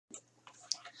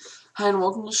Hi and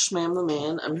welcome to Shmam the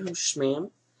Man. I'm your host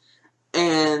Shmam,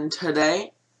 and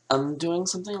today I'm doing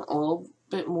something a little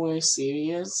bit more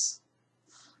serious.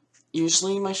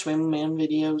 Usually my Shmam the Man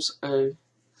videos are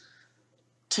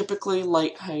typically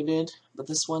lighthearted, but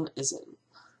this one isn't.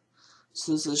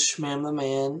 So this is Shmam the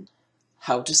Man,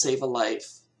 how to save a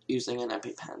life using an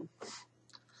Epipen.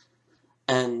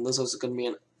 And there's also going to be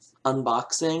an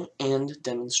unboxing and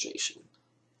demonstration.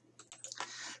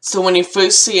 So when you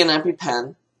first see an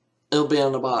Epipen, it'll be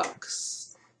on a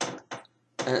box,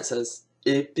 and it says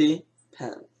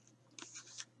Epipen.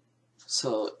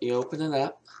 So you open it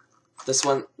up. This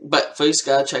one, but first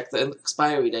you gotta check the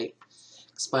expiry date.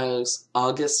 Expires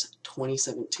August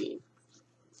 2017.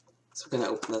 So we're gonna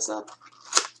open this up.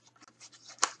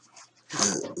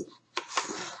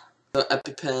 The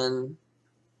Epipen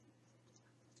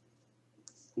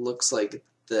looks like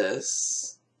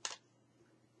this.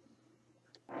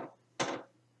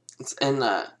 It's in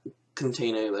a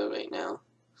container though right now.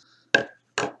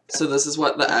 So this is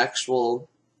what the actual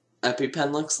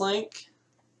Epipen looks like.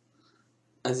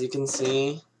 As you can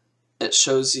see, it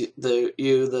shows you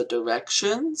the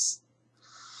directions.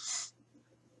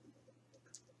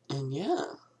 And yeah.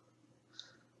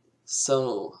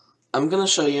 So I'm gonna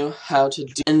show you how to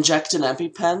inject an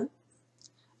Epipen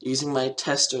using my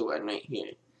tester one right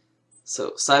here.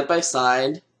 So side by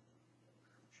side,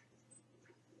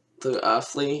 they're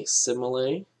awfully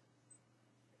similar.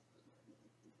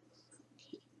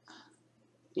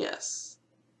 Yes.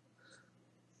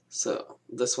 So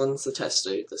this one's the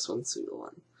tester, this one's the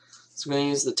one. So I'm going to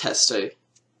use the tester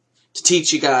to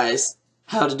teach you guys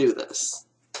how to do this.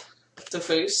 So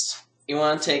first, you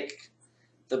want to take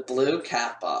the blue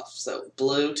cap off. So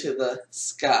blue to the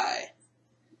sky.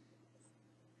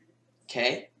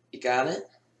 Okay, you got it?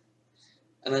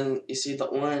 And then you see the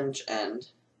orange end.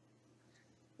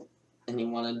 And you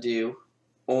want to do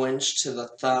orange to the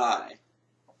thigh.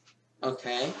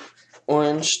 Okay?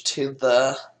 Orange to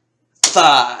the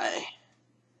thigh.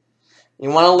 You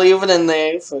want to leave it in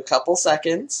there for a couple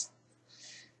seconds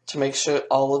to make sure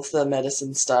all of the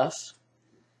medicine stuff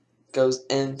goes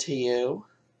into you.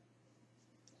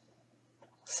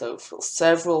 So for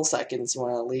several seconds you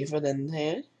want to leave it in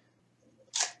there,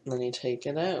 and then you take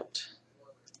it out.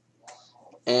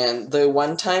 And they're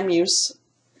one-time use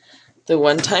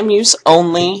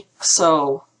only,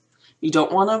 so you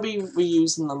don't want to be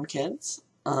reusing them, kids.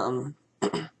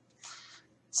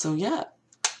 So yeah,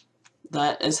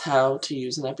 that is how to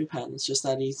use an Epipen. It's just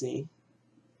that easy.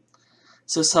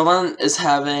 So if someone is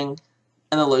having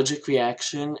an allergic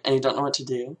reaction and you don't know what to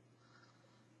do,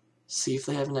 see if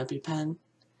they have an Epipen,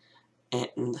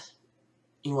 and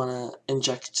you want to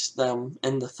inject them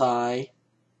in the thigh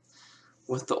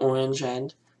with the orange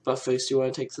end, but first you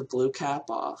want to take the blue cap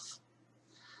off.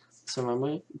 So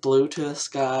remember, blue to the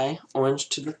sky, orange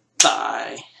to the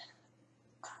thigh.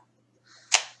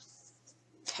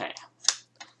 Okay.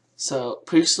 So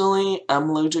personally, I'm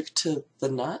allergic to the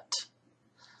nut.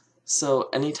 So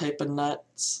any type of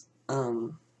nuts,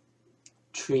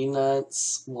 tree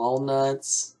nuts,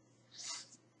 walnuts,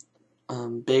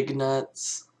 big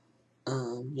nuts.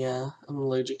 Yeah, I'm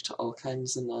allergic to all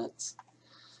kinds of nuts.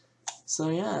 So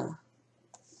yeah.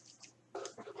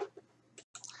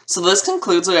 So this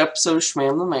concludes our episode of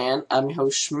Shmam the Man. I'm your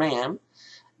host Shmam,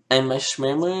 and my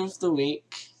Shmammer of the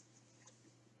week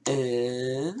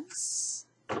is...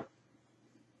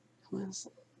 Who is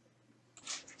it?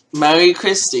 Mary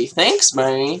Christie. Thanks,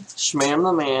 Mary. Shmam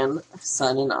the Man,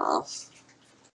 signing off.